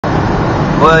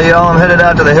Well, y'all, I'm headed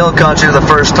out to the hill country for the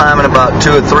first time in about 2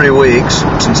 or 3 weeks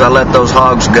since I let those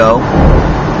hogs go.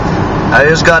 I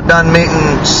just got done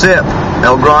meeting Sip,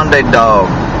 El Grande dog,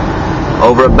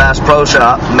 over at Bass Pro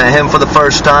Shop. Met him for the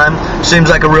first time.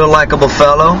 Seems like a real likable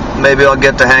fellow. Maybe I'll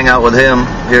get to hang out with him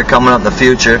here coming up in the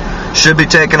future. Should be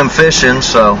taking him fishing,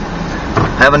 so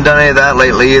haven't done any of that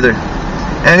lately either.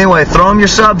 Anyway, throw him your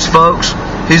subs, folks.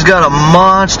 He's got a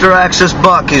monster axis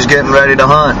buck he's getting ready to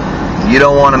hunt. You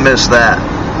don't want to miss that.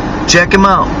 Check him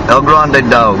out, El Grande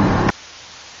dog.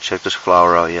 Check this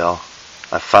flower out, y'all.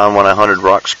 I found when I hunted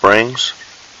Rock Springs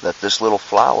that this little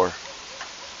flower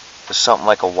is something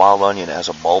like a wild onion. It has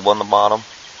a bulb on the bottom.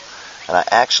 And I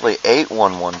actually ate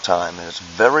one time, and it's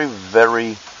very,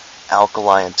 very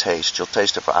alkaline taste. You'll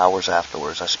taste it for hours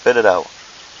afterwards. I spit it out.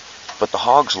 But the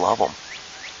hogs love them.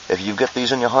 If you get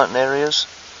these in your hunting areas,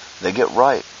 they get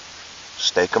ripe.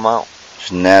 Stake them out.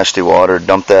 It's nasty water.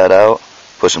 Dump that out.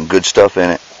 Put some good stuff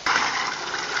in it.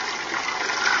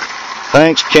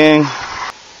 Thanks, King.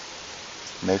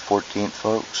 May 14th,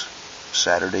 folks.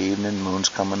 Saturday evening, moon's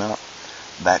coming up.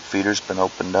 Back feeder's been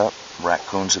opened up.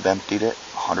 Raccoons have emptied it.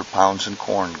 100 pounds in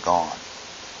corn gone.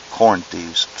 Corn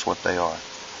thieves, that's what they are.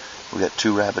 We got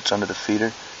 2 rabbits under the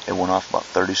feeder. It went off about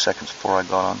 30 seconds before I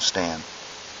got on stand.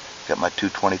 Got my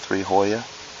 223 Hoya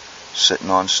sitting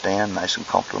on stand, nice and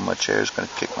comfortable in my chair. Is going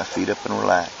to kick my feet up and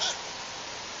relax.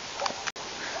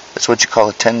 That's what you call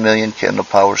a 10 million candle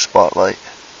power spotlight.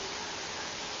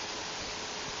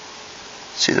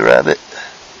 See the rabbit?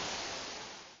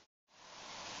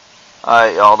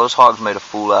 Alright, y'all, those hogs made a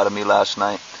fool out of me last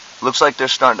night. Looks like they're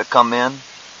starting to come in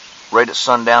right at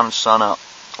sundown and sun up.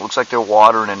 Looks like they're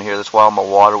watering in here. That's why all my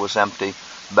water was empty.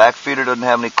 Back feeder doesn't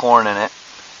have any corn in it.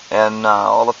 And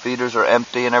all the feeders are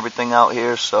empty and everything out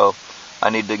here. So I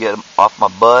need to get off my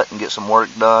butt and get some work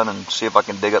done and see if I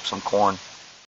can dig up some corn.